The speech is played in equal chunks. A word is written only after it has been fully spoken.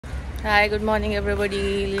Hi, good morning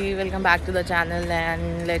everybody. Welcome back to the channel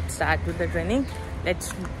and let's start with the training.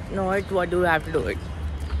 Let's know it. What do we have to do it?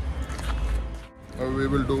 We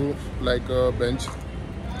will do like a bench,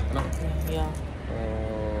 Yeah.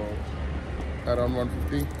 around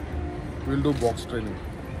 150. We'll do box training.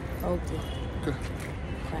 Okay. Okay.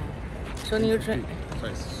 Fine. So new train.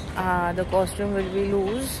 Nice. The costume will be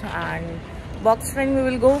loose and box training we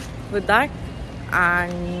will go with that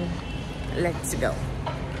and let's go.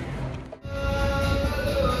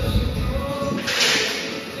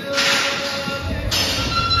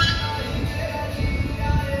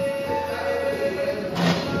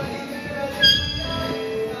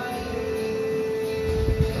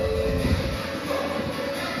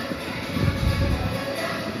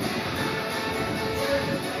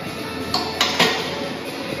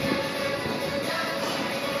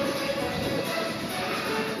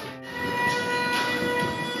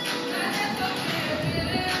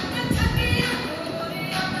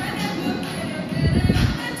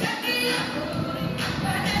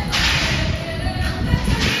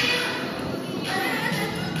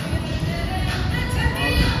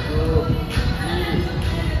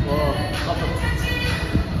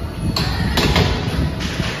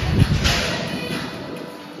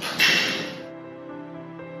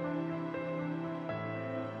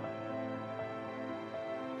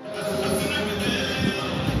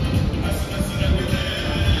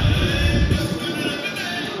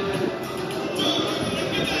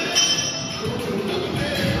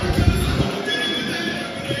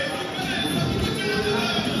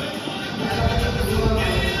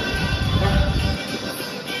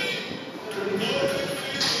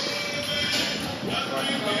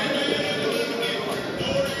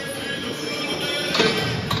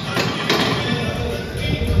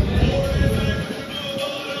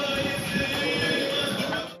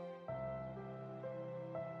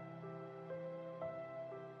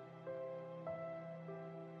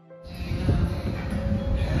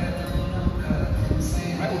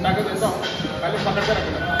 उठा के देता हूँ, पहले पकड़ के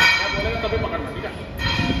रखना, मैं बोलेगा तभी पकड़ना, ठीक है?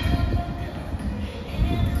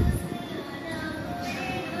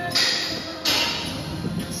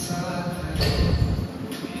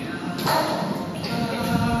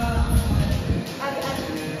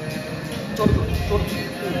 छोड़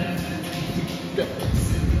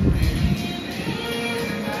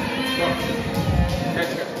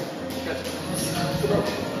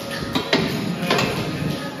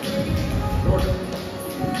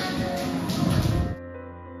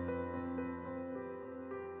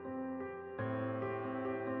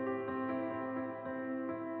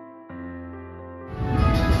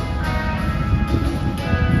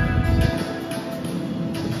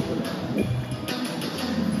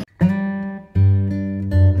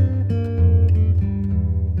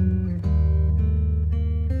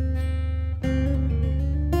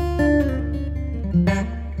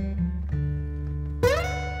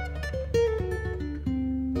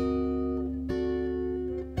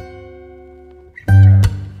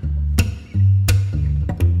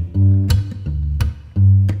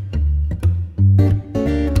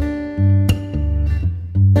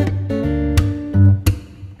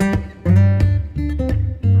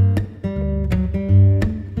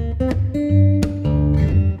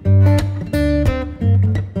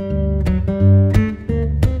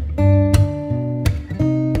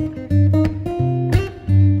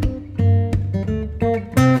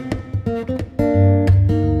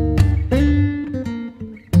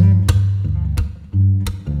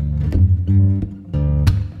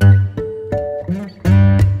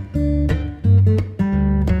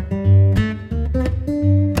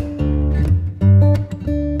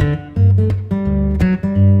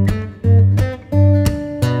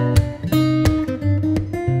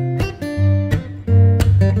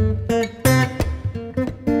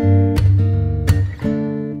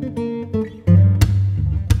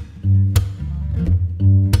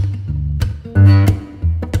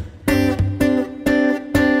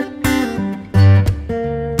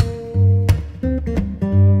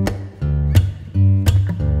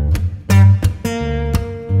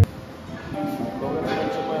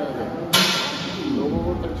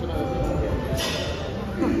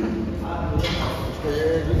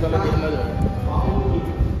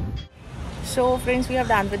So friends, we have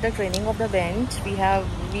done with the training of the bench. We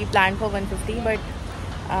planned for 150 but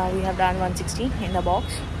we have done 160 in the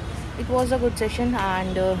box. It was a good session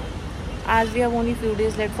and as we have only few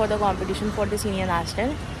days left for the competition for the senior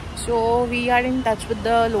national, so we are in touch with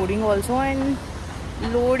the loading also, and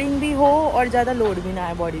loading bhi ho aur zyada load bhi na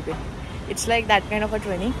hai body pe. It's like that kind of a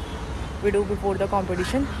training we do before the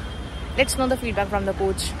competition. Let's know the feedback from the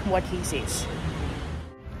coach, what he says.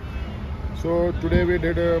 So today we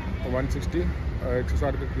did 160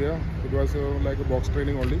 exercise kiya. It was like a box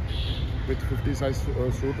training only with 50 size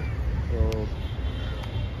suit.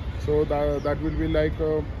 So that will be like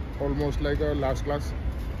almost like a last class.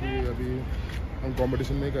 अभी हम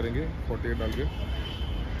competition नहीं करेंगे 48 डाल के.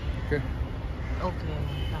 Okay. Okay.